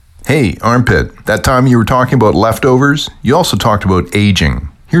Hey, Armpit, that time you were talking about leftovers, you also talked about aging.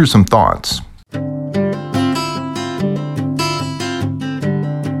 Here's some thoughts.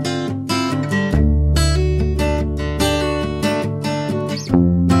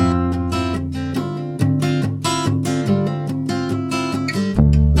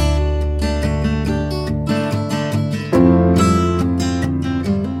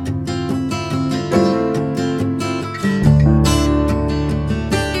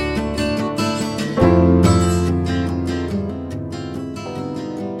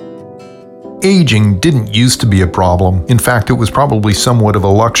 Aging didn't used to be a problem. In fact, it was probably somewhat of a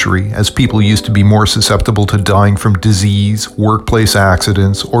luxury, as people used to be more susceptible to dying from disease, workplace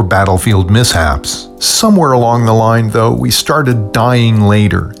accidents, or battlefield mishaps. Somewhere along the line, though, we started dying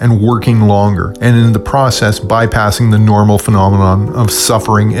later and working longer, and in the process bypassing the normal phenomenon of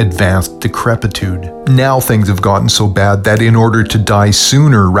suffering advanced decrepitude. Now things have gotten so bad that in order to die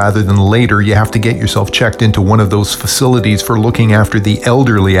sooner rather than later, you have to get yourself checked into one of those facilities for looking after the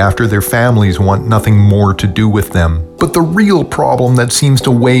elderly after their families want nothing more to do with them. But the real problem that seems to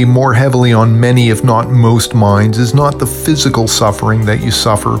weigh more heavily on many, if not most minds, is not the physical suffering that you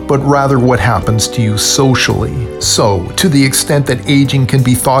suffer, but rather what happens to you socially. So, to the extent that aging can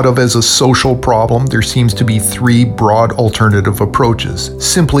be thought of as a social problem, there seems to be three broad alternative approaches.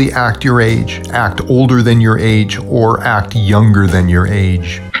 Simply act your age, act older than your age, or act younger than your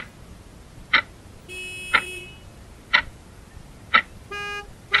age.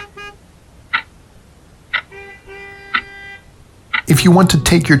 If you want to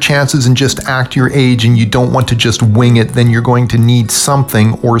take your chances and just act your age and you don't want to just wing it, then you're going to need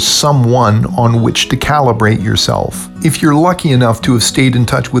something or someone on which to calibrate yourself. If you're lucky enough to have stayed in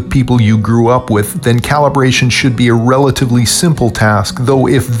touch with people you grew up with, then calibration should be a relatively simple task, though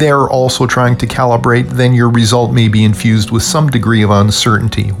if they're also trying to calibrate, then your result may be infused with some degree of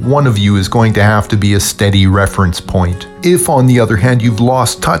uncertainty. One of you is going to have to be a steady reference point. If, on the other hand, you've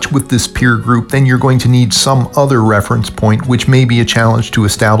lost touch with this peer group, then you're going to need some other reference point, which may be a challenge to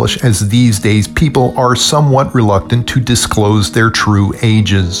establish, as these days people are somewhat reluctant to disclose their true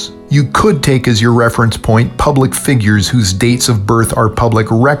ages. You could take as your reference point public figures whose dates of birth are public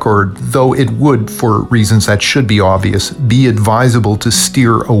record, though it would, for reasons that should be obvious, be advisable to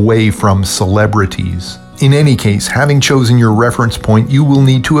steer away from celebrities. In any case, having chosen your reference point, you will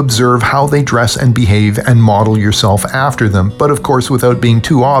need to observe how they dress and behave and model yourself after them, but of course without being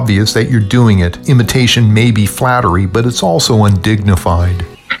too obvious that you're doing it. Imitation may be flattery, but it's also undignified.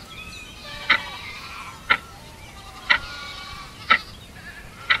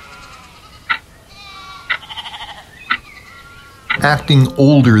 Acting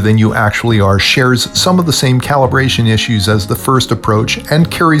older than you actually are shares some of the same calibration issues as the first approach and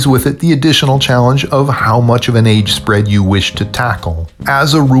carries with it the additional challenge of how much of an age spread you wish to tackle.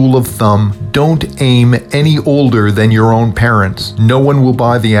 As a rule of thumb, don't aim any older than your own parents. No one will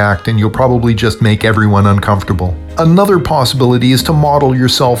buy the act and you'll probably just make everyone uncomfortable. Another possibility is to model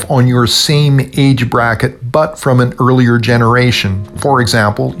yourself on your same age bracket but from an earlier generation. For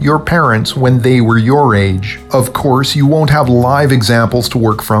example, your parents when they were your age. Of course, you won't have live examples to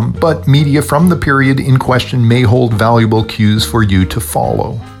work from, but media from the period in question may hold valuable cues for you to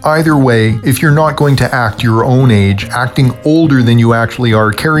follow. Either way, if you're not going to act your own age, acting older than you actually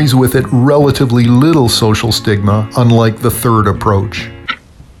are carries with it relatively little social stigma, unlike the third approach.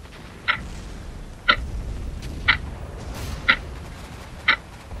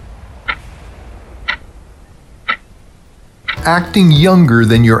 Acting younger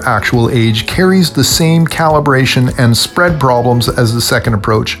than your actual age carries the same calibration and spread problems as the second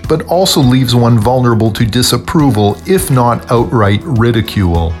approach, but also leaves one vulnerable to disapproval, if not outright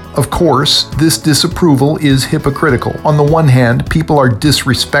ridicule. Of course, this disapproval is hypocritical. On the one hand, people are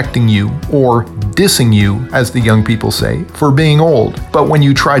disrespecting you, or dissing you, as the young people say, for being old, but when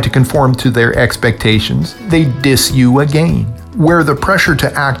you try to conform to their expectations, they diss you again. Where the pressure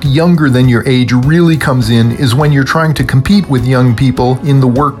to act younger than your age really comes in is when you're trying to compete with young people in the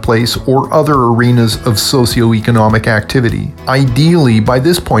workplace or other arenas of socioeconomic activity. Ideally, by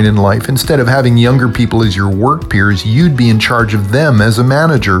this point in life, instead of having younger people as your work peers, you'd be in charge of them as a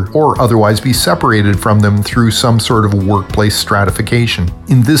manager, or otherwise be separated from them through some sort of workplace stratification.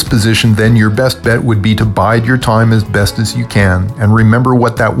 In this position, then, your best bet would be to bide your time as best as you can, and remember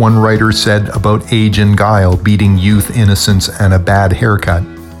what that one writer said about age and guile beating youth, innocence, and a bad haircut.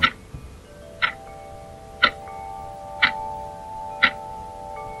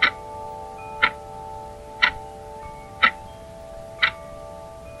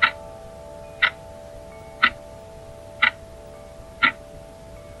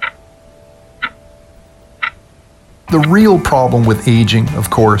 The real problem with aging, of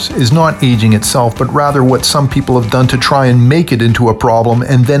course, is not aging itself, but rather what some people have done to try and make it into a problem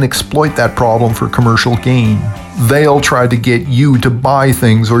and then exploit that problem for commercial gain. They'll try to get you to buy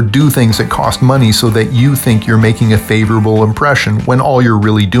things or do things that cost money so that you think you're making a favorable impression when all you're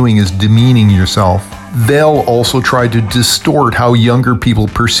really doing is demeaning yourself. They'll also try to distort how younger people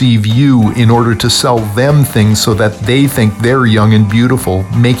perceive you in order to sell them things so that they think they're young and beautiful,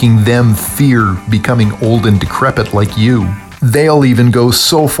 making them fear becoming old and decrepit like you. They'll even go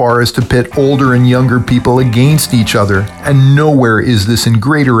so far as to pit older and younger people against each other, and nowhere is this in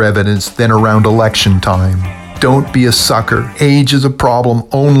greater evidence than around election time. Don't be a sucker. Age is a problem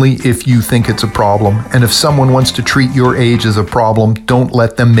only if you think it's a problem. And if someone wants to treat your age as a problem, don't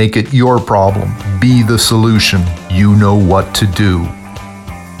let them make it your problem. Be the solution. You know what to do.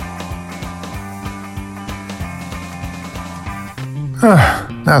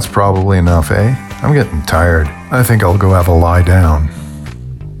 That's probably enough, eh? I'm getting tired. I think I'll go have a lie down.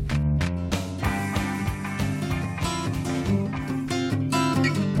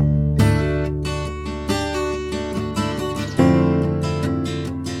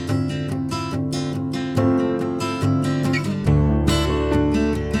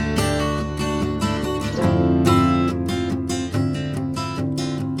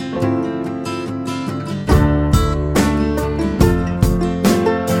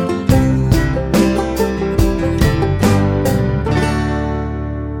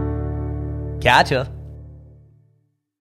 Gotcha.